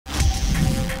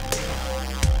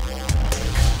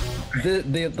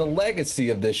The legacy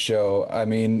of this show, I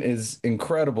mean, is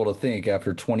incredible to think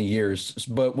after 20 years.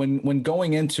 But when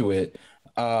going into it,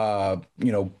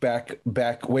 way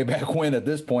back when at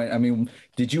this point, I mean,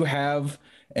 did you have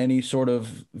any sort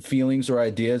of feelings or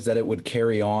ideas that it would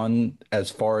carry on as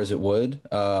far as it would?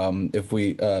 If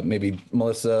we maybe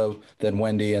Melissa, then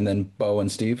Wendee, and then Beau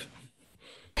and Steve.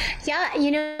 Yeah,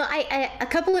 a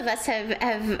couple of us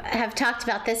have talked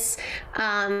about this.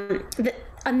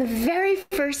 On the very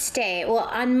first day, well,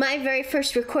 on my very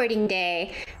first recording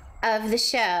day of the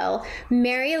show,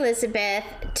 Mary Elizabeth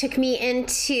took me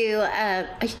into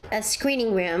a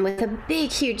screening room with a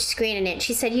big, huge screen in it.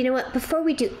 She said, "You know what? Before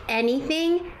we do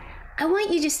anything, I want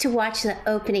you just to watch the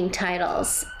opening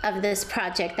titles of this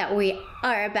project that we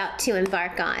are about to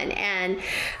embark on." And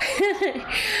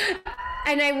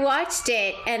and I watched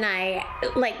it, and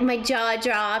my jaw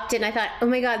dropped, and I thought, oh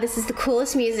my God, this is the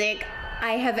coolest music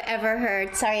I have ever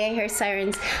heard. Sorry, I hear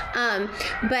sirens.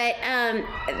 But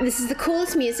this is the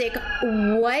coolest music.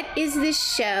 What is this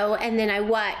show? And then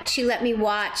she let me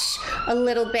watch a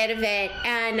little bit of it,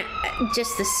 and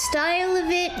just the style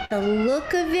of it, the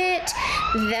look of it,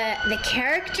 the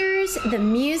characters, the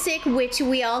music, which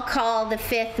we all call the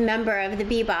fifth member of the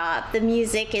Bebop. The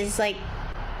music is like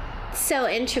so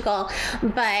integral.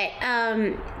 But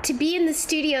to be in the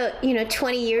studio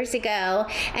 20 years ago,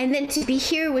 and then to be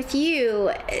here with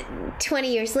you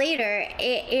 20 years later,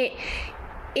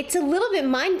 it's a little bit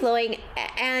mind-blowing,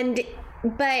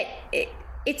 but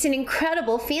it's an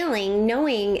incredible feeling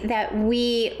knowing that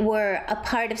we were a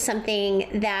part of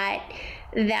something that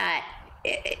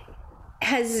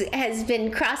has been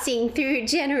crossing through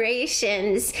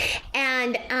generations,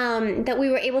 and that we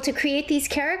were able to create these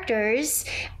characters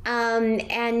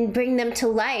and bring them to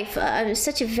life.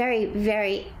 Such a very,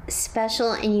 very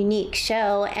special and unique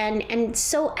show, and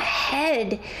so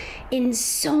ahead in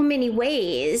so many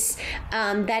ways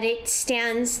that it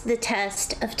stands the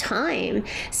test of time.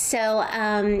 So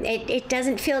it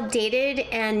doesn't feel dated,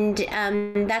 and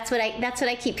that's what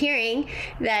I keep hearing,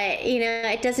 that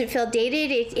it doesn't feel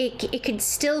dated. It could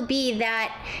still be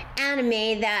that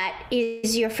anime that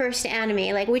is your first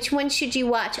anime. Like, which one should you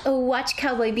watch? Oh, watch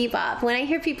Cowboy Bebop. When I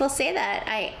hear people say that,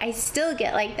 I still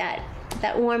get like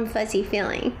that warm fuzzy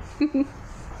feeling.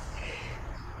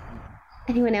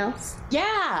 Anyone else?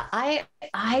 Yeah,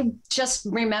 I just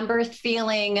remember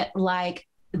feeling like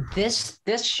this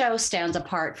show stands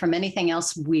apart from anything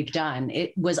else we've done.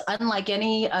 It was unlike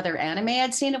any other anime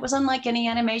I'd seen. It was unlike any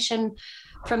animation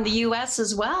from the US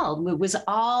as well. It was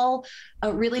all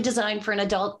really designed for an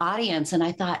adult audience. And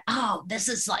I thought, oh, this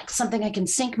is like something I can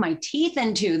sink my teeth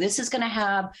into. This is going to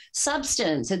have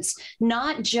substance. It's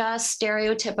not just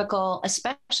stereotypical,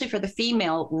 especially for the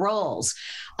female roles.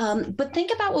 But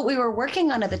think about what we were working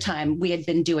on at the time. We had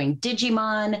been doing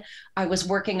Digimon. I was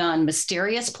working on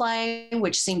Mysterious Play,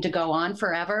 which seemed to go on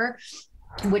forever,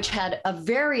 which had a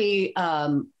very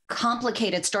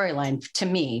complicated storyline to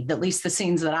me, at least the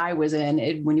scenes that I was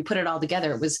in. When you put it all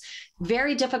together, it was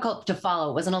very difficult to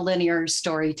follow. It wasn't a linear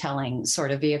storytelling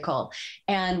sort of vehicle.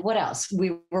 And what else?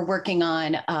 We were working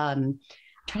on,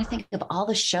 trying to think of all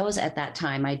the shows at that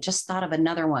time. I just thought of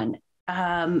another one.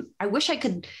 I wish I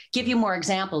could give you more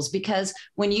examples, because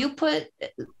when you put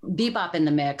Bebop in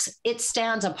the mix, it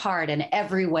stands apart in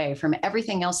every way from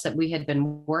everything else that we had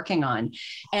been working on.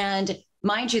 And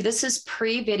mind you, this is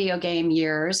pre-video game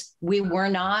years. We were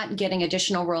not getting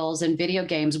additional roles in video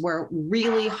games where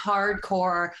really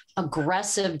hardcore,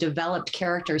 aggressive, developed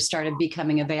characters started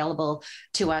becoming available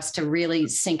to us to really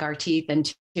sink our teeth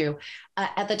into.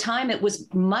 At the time, it was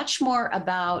much more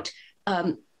about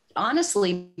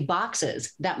honestly,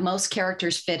 boxes that most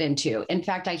characters fit into. In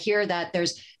fact, I hear that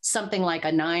there's something like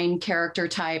a 9 character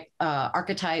type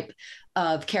archetype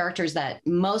of characters that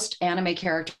most anime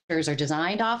characters are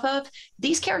designed off of.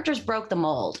 These characters broke the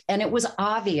mold, and it was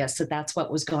obvious that that's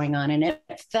what was going on. And it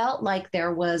felt like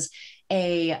there was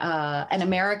an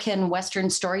American Western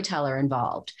storyteller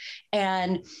involved.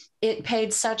 And it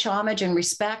paid such homage and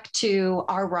respect to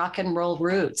our rock and roll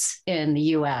roots in the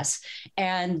US.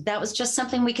 And that was just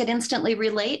something we could instantly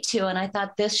relate to. And I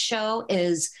thought this show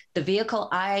is the vehicle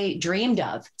I dreamed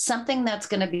of, something that's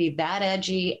going to be that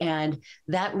edgy and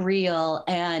that real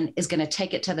and is going to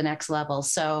take it to the next level.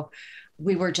 So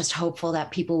we were just hopeful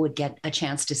that people would get a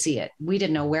chance to see it. We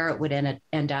didn't know where it would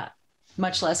end up,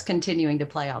 much less continuing to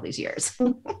play all these years.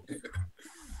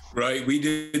 Right. We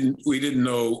didn't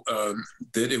know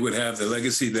that it would have the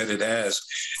legacy that it has.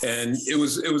 And it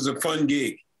was a fun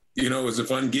gig. It was a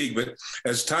fun gig. But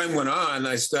as time went on,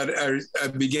 I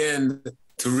began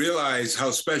to realize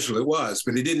how special it was.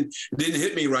 But it didn't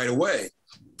hit me right away.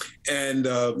 And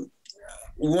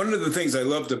one of the things I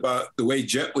loved about the way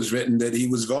Jet was written, that he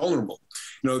was vulnerable.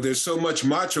 There's so much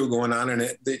macho going on in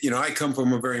it that, I come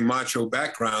from a very macho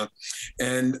background,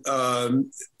 and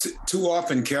too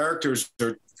often characters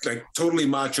are like totally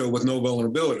macho with no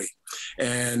vulnerability.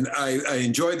 And I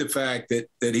enjoyed the fact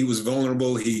that he was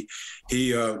vulnerable. He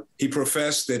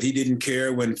professed that he didn't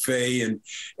care when Faye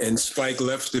and Spike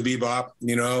left the Bebop.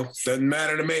 Doesn't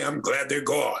matter to me. I'm glad they're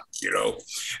gone.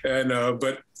 And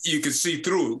but you could see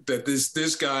through that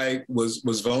this guy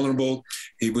was vulnerable.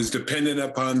 He was dependent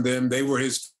upon them. They were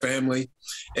his family.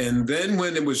 And then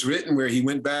when it was written where he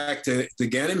went back to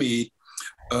Ganymede,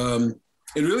 it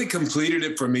really completed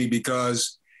it for me,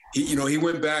 because he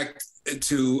went back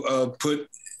to put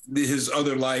his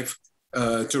other life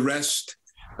to rest,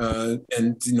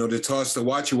 and to toss the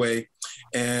watch away,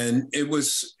 and it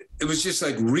was just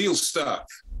like real stuff.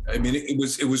 I mean, it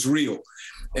was real,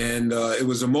 and it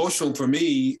was emotional for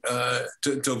me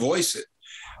to voice it,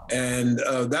 and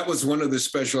that was one of the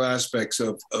special aspects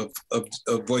of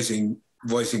voicing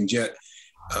Jet,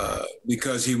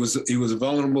 because he was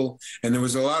vulnerable, and there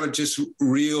was a lot of just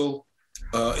real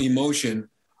emotion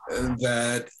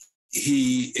that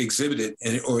he exhibited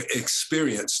or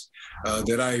experienced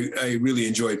that I really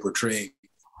enjoyed portraying.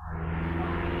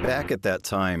 Back at that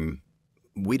time,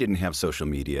 we didn't have social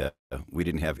media. We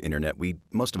didn't have internet.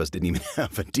 Most of us didn't even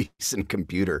have a decent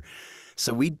computer.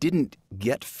 So we didn't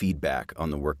get feedback on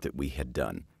the work that we had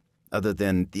done, other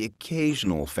than the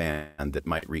occasional fan that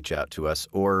might reach out to us.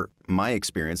 Or my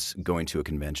experience going to a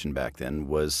convention back then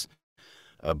was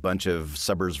a bunch of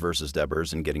subbers versus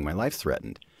dubbers and getting my life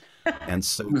threatened. And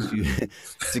so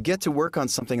to get to work on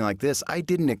something like this, I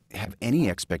didn't have any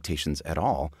expectations at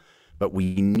all, but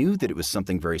we knew that it was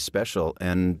something very special.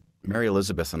 And Mary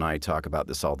Elizabeth and I talk about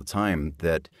this all the time,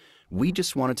 that we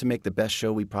just wanted to make the best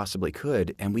show we possibly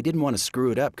could, and we didn't want to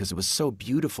screw it up because it was so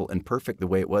beautiful and perfect the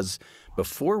way it was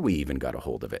before we even got a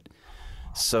hold of it.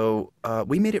 So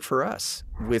we made it for us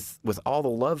with all the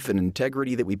love and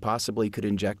integrity that we possibly could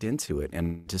inject into it.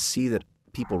 And to see that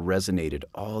people resonated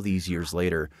all these years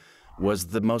later was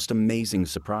the most amazing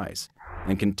surprise,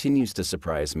 and continues to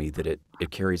surprise me that it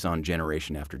carries on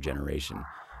generation after generation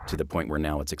to the point where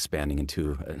now it's expanding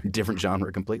into a different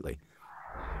genre completely.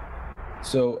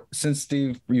 So since,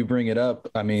 Steve, you bring it up,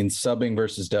 I mean, subbing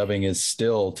versus dubbing is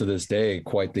still to this day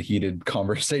quite the heated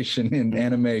conversation in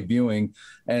anime viewing.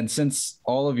 And since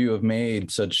all of you have made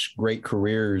such great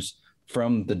careers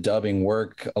from the dubbing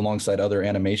work alongside other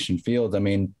animation fields, I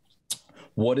mean,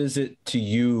 what is it to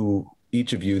you,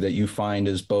 each of you, that you find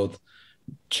is both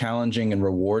challenging and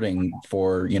rewarding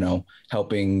for,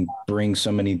 helping bring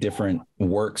so many different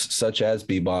works such as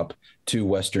Bebop to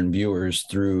Western viewers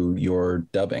through your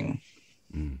dubbing?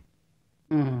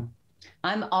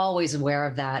 I'm always aware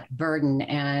of that burden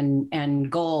and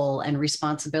goal and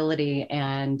responsibility,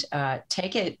 and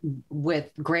take it with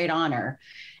great honor.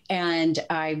 And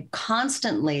I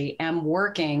constantly am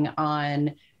working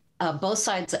on both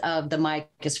sides of the mic,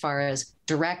 as far as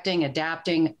directing,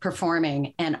 adapting,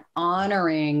 performing, and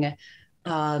honoring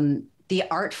the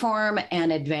art form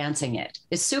and advancing it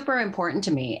is super important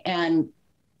to me. And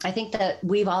I think that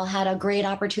we've all had a great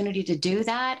opportunity to do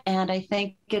that. And I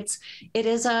think it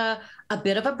is a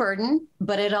bit of a burden,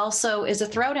 but it also is a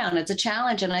throwdown. It's a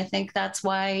challenge. And I think that's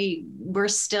why we're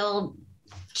still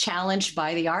challenged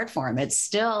by the art form. It's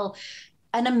still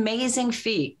an amazing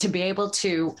feat to be able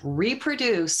to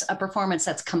reproduce a performance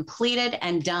that's completed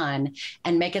and done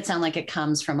and make it sound like it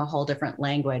comes from a whole different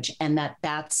language, and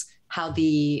that's how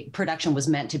the production was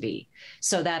meant to be.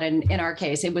 So that in our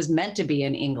case, it was meant to be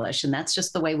in English, and that's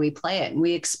just the way we play it. And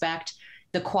we expect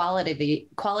the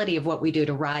quality of what we do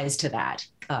to rise to that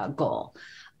goal.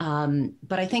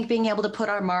 But I think being able to put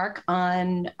our mark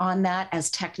on that as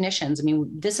technicians, I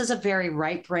mean, this is a very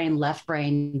right brain, left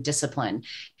brain discipline.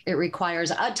 It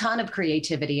requires a ton of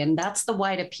creativity, and that's the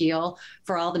wide appeal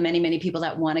for all the many, many people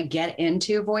that want to get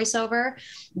into voiceover.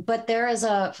 But there is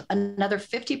another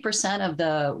 50% of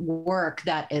the work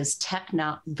that is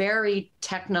very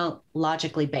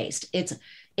technologically based.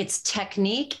 It's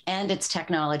technique and it's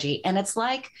technology. And it's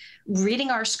like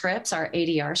reading our scripts, our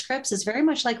ADR scripts is very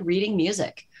much like reading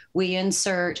music. We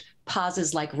insert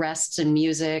pauses like rests in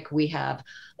music. We have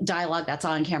dialogue that's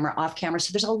on camera, off camera.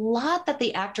 So there's a lot that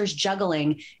the actor's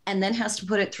juggling and then has to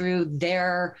put it through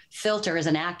their filter as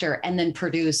an actor and then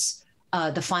produce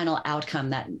the final outcome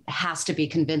that has to be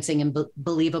convincing and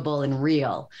believable and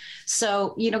real.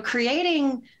 So,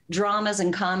 creating dramas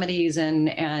and comedies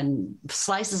and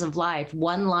slices of life,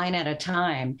 one line at a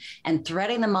time, and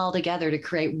threading them all together to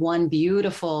create one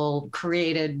beautiful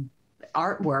created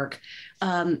artwork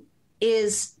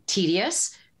is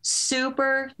tedious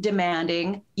super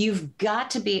demanding. You've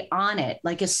got to be on it.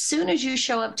 Like as soon as you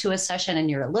show up to a session and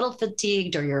you're a little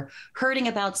fatigued or you're hurting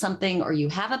about something or you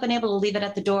haven't been able to leave it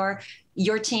at the door,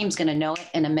 your team's going to know it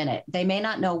in a minute. They may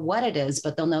not know what it is,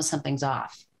 but they'll know something's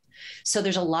off. So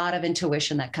there's a lot of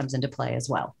intuition that comes into play as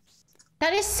well.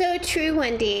 That is so true,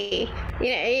 Wendee.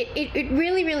 It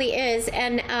really, really is.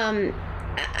 And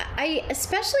I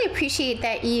especially appreciate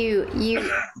that you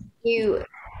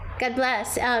God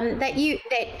bless, that you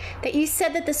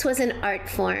said that this was an art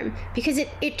form, because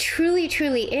it truly,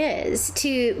 truly is.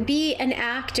 To be an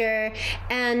actor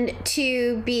and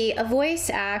to be a voice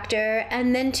actor,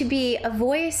 and then to be a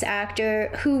voice actor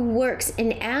who works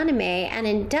in anime and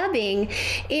in dubbing,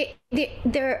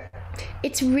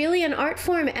 it's really an art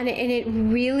form, and it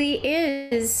really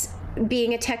is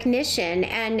being a technician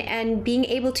and being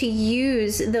able to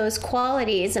use those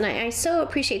qualities. And I so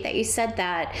appreciate that you said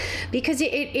that, because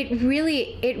it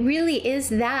really is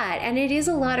that, and it is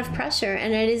a lot of pressure,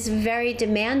 and it is very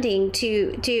demanding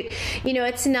to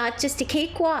it's not just a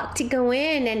cakewalk to go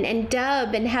in and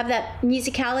dub and have that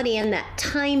musicality and that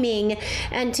timing,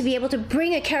 and to be able to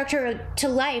bring a character to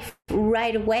life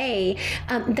right away,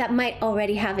 that might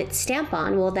already have its stamp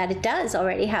on. Well, that it does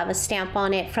already have a stamp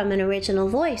on it from an original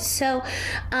voice. So,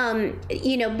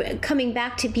 coming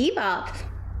back to Bebop,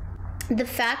 the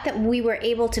fact that we were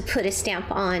able to put a stamp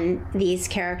on these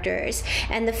characters,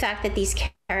 and the fact that these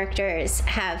characters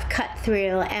have cut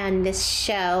through, and this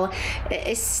show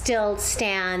still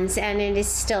stands, and it is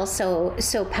still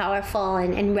so powerful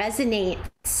and resonates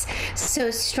so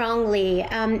strongly.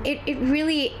 It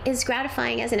really is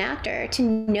gratifying as an actor to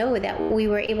know that we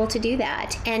were able to do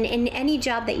that. And in any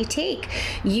job that you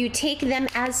take them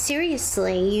as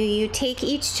seriously. You take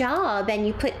each job and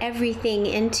you put everything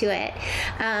into it.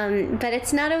 But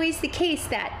it's not always the case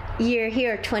that you're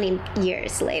here 20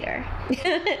 years later.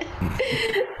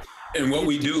 And what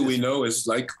we do, we know, is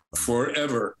like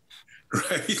forever,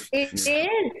 right? It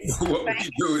is. What right? we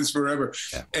do is forever.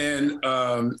 Yeah.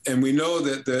 And we know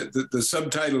that the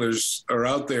subtitlers are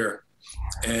out there,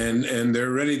 and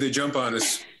they're ready to jump on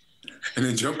us and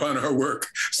then jump on our work.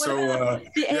 So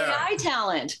the AI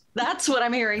talent, that's what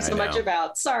I'm hearing so much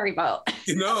about. Sorry, Beau.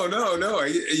 No.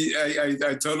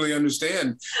 I totally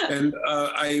understand. And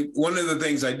one of the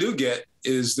things I do get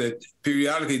is that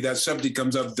periodically that subject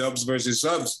comes up, dubs versus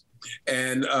subs.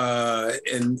 And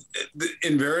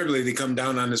invariably they come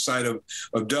down on the side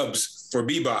of dubs for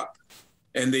Bebop.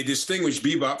 And they distinguish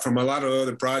Bebop from a lot of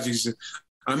other projects.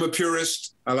 I'm a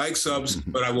purist. I like subs,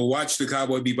 but I will watch the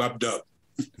Cowboy Bebop dub.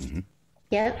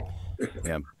 Yep.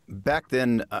 Yeah. Back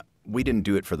then, we didn't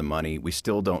do it for the money. We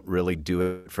still don't really do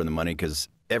it for the money, because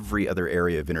every other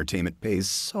area of entertainment pays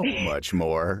so much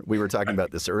more. We were talking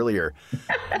about this earlier.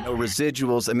 No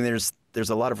residuals. I mean, there's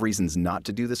a lot of reasons not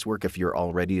to do this work if you're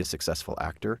already a successful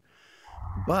actor.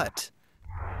 But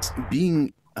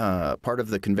being part of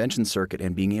the convention circuit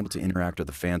and being able to interact with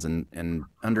the fans and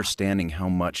understanding how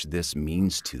much this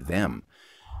means to them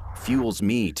fuels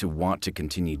me to want to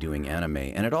continue doing anime.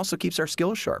 And it also keeps our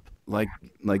skills sharp. Like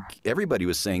everybody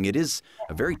was saying, it is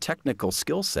a very technical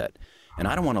skill set, and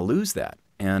I don't want to lose that.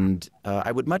 And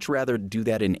I would much rather do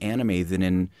that in anime than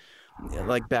in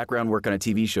like background work on a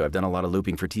TV show. I've done a lot of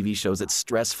looping for TV shows. It's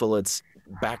stressful. It's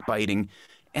backbiting.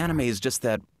 Anime is just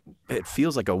that. It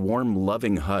feels like a warm,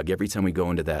 loving hug every time we go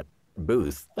into that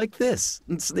booth, like this.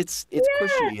 It's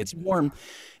cushy, it's warm,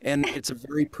 and it's a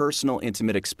very personal,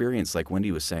 intimate experience, like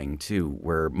Wendee was saying too,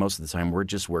 where most of the time we're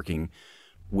just working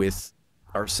with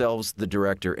ourselves, the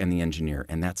director, and the engineer,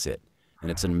 and that's it. And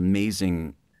it's an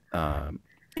amazing,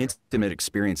 intimate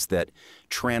experience that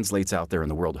translates out there in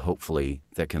the world, hopefully,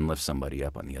 that can lift somebody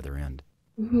up on the other end.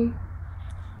 Mm-hmm.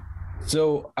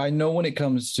 So I know when it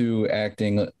comes to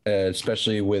acting,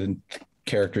 especially with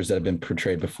characters that have been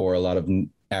portrayed before, a lot of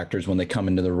actors, when they come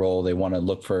into the role, they want to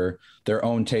look for their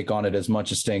own take on it as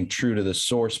much as staying true to the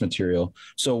source material.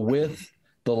 So with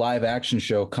the live action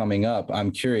show coming up, I'm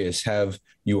curious, have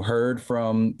you heard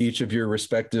from each of your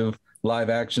respective live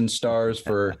action stars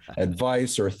for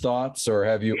advice or thoughts,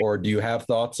 or do you have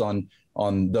thoughts on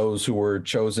those who were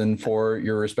chosen for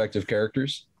your respective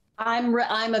characters?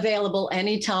 I'm available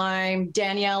anytime.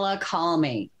 Daniela, call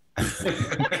me.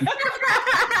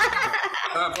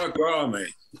 Call me.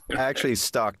 I actually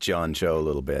stalked John Cho a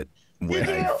little bit. When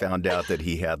I found out that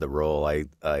he had the role, I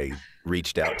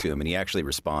reached out to him, and he actually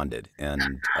responded. And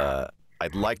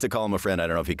I'd like to call him a friend. I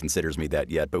don't know if he considers me that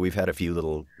yet, but we've had a few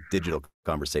little digital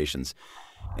conversations.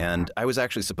 And I was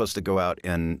actually supposed to go out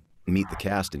and meet the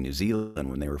cast in New Zealand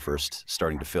when they were first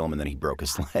starting to film, and then he broke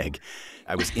his leg.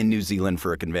 I was in New Zealand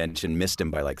for a convention, missed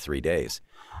him by like 3 days.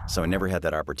 So I never had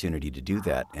that opportunity to do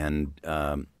that. And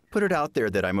put it out there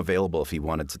that I'm available if he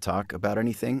wanted to talk about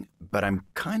anything. But I'm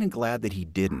kind of glad that he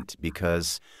didn't,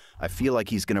 because I feel like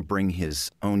he's going to bring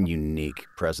his own unique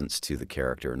presence to the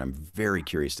character. And I'm very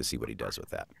curious to see what he does with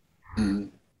that. Mm-hmm.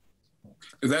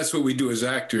 That's what we do as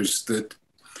actors, that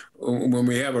when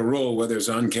we have a role, whether it's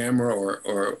on camera or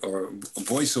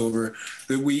voiceover,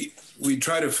 that we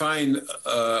try to find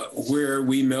where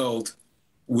we meld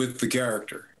with the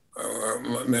character. How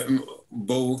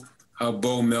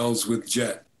Beau melds with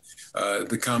Jet,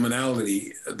 the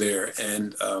commonality there.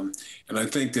 And I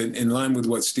think that in line with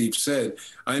what Steve said,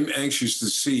 I'm anxious to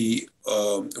see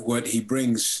what he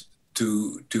brings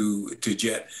to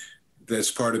Jet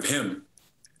that's part of him.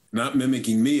 Not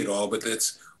mimicking me at all, but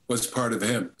that's what's part of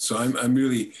him. So I'm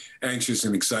really anxious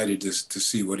and excited to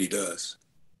see what he does.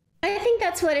 I think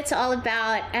that's what it's all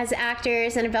about as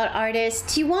actors and about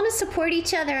artists. You want to support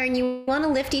each other and you want to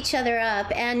lift each other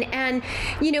up. And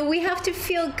you know, we have to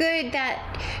feel good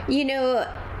that, you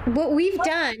know, what we've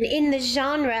done in the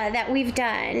genre that we've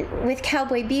done with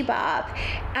Cowboy Bebop,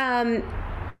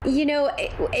 you know,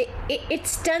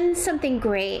 it's done something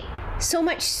great. So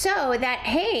much so that,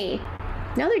 hey,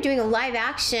 now they're doing a live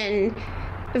action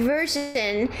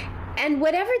version, and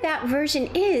whatever that version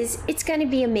is, it's going to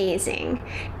be amazing.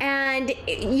 And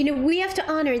you know, we have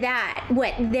to honor that,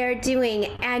 what they're doing,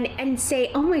 and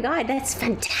say, oh my God, that's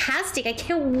fantastic. I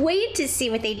can't wait to see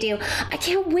what they do. I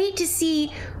can't wait to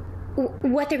see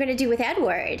what they're going to do with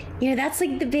Edward. You know, that's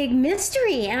like the big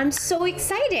mystery, and I'm so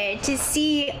excited to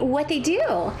see what they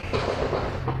do.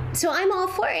 So I'm all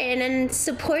for it and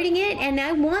supporting it, and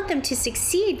I want them to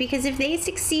succeed, because if they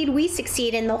succeed, we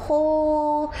succeed, and the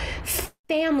whole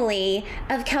family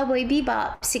of Cowboy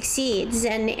Bebop succeeds,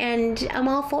 and I'm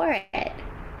all for it.